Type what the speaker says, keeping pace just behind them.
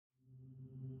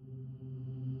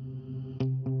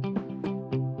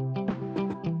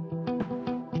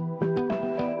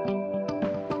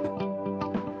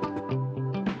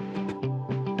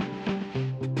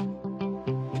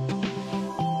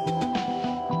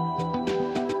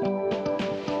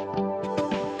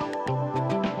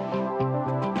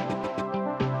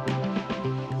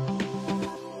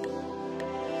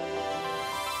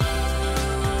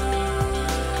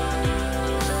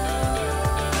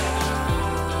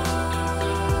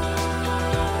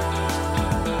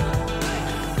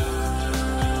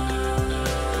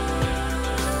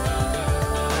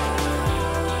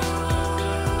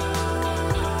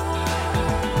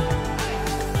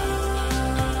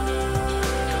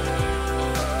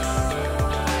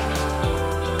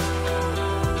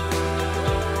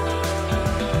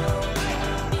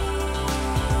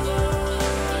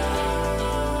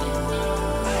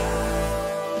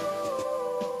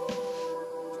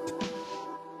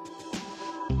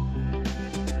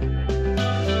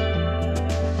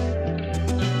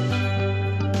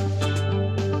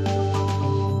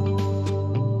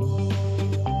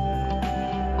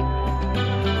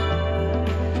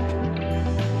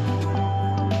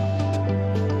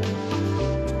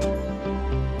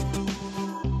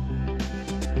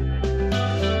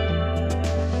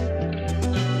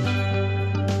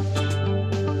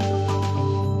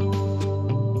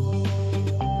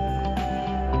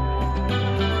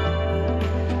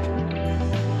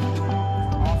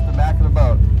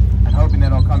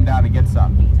come down and get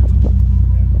some.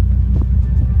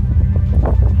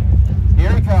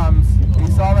 Here he comes. He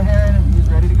saw the heron and he's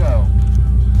ready to go.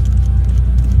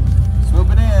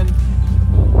 Swooping in.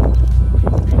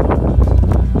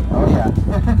 Oh yeah.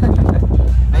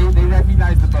 they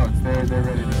recognize the boats. They're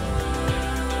ready to go.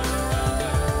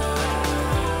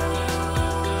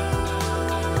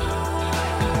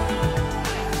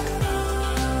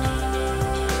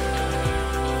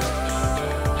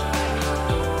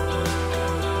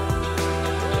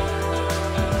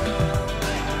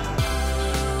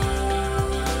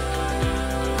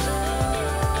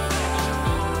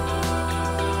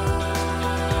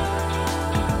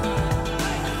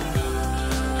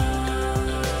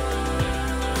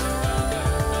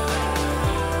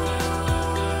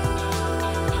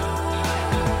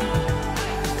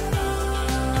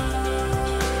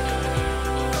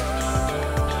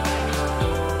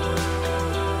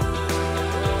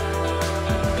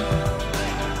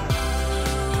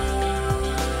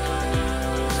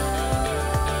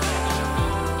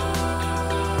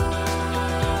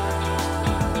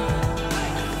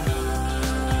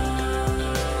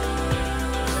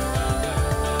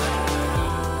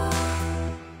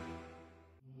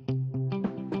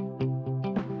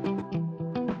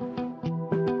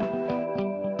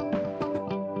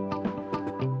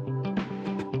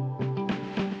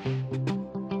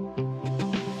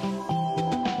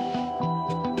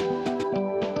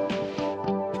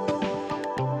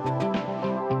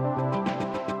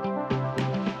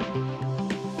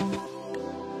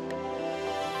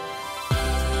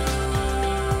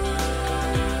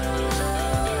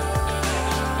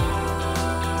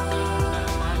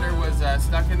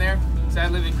 Stuck in there.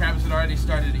 Sadly, the crabs had already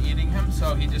started eating him,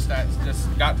 so he just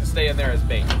got to stay in there as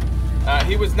bait.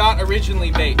 He was not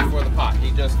originally bait for the pot.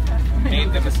 He just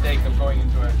made the mistake of going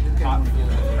into a pot full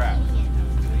of crabs.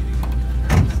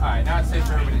 All right, now it's safe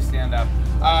for everybody to stand up.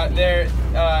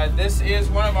 This is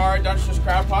one of our Dungeness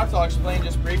crab pots. I'll explain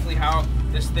just briefly how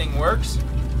this thing works.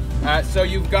 So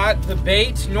you've got the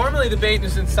bait. Normally the bait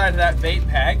is inside of that bait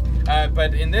bag,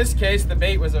 but in this case the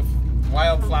bait was a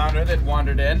wild flounder that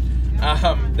wandered in.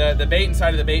 The bait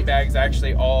inside of the bait bag has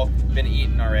actually all been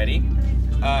eaten already.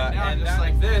 And just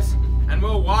like this, and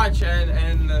we'll watch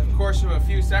in the course of a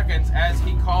few seconds as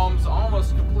he calms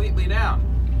almost completely down.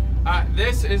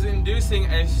 This is inducing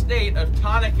a state of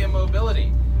tonic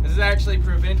immobility. This is actually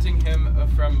preventing him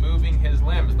from moving his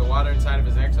limbs. The water inside of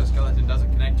his exoskeleton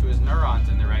doesn't connect to his neurons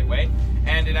in the right way,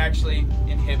 and it actually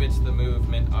inhibits the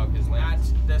movement of his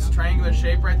limbs. This triangular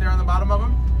shape right there on the bottom of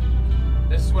him,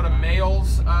 this is what a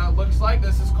male's looks like.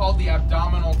 This is called the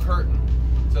abdominal curtain.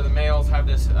 So the males have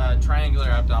this triangular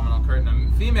abdominal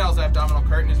curtain. The female's abdominal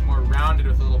curtain is more rounded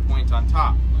with a little point on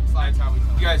top. Looks like how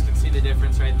you guys can see the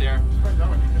difference right there. It's quite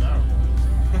dumb when you get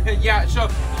out. Yeah, so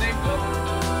they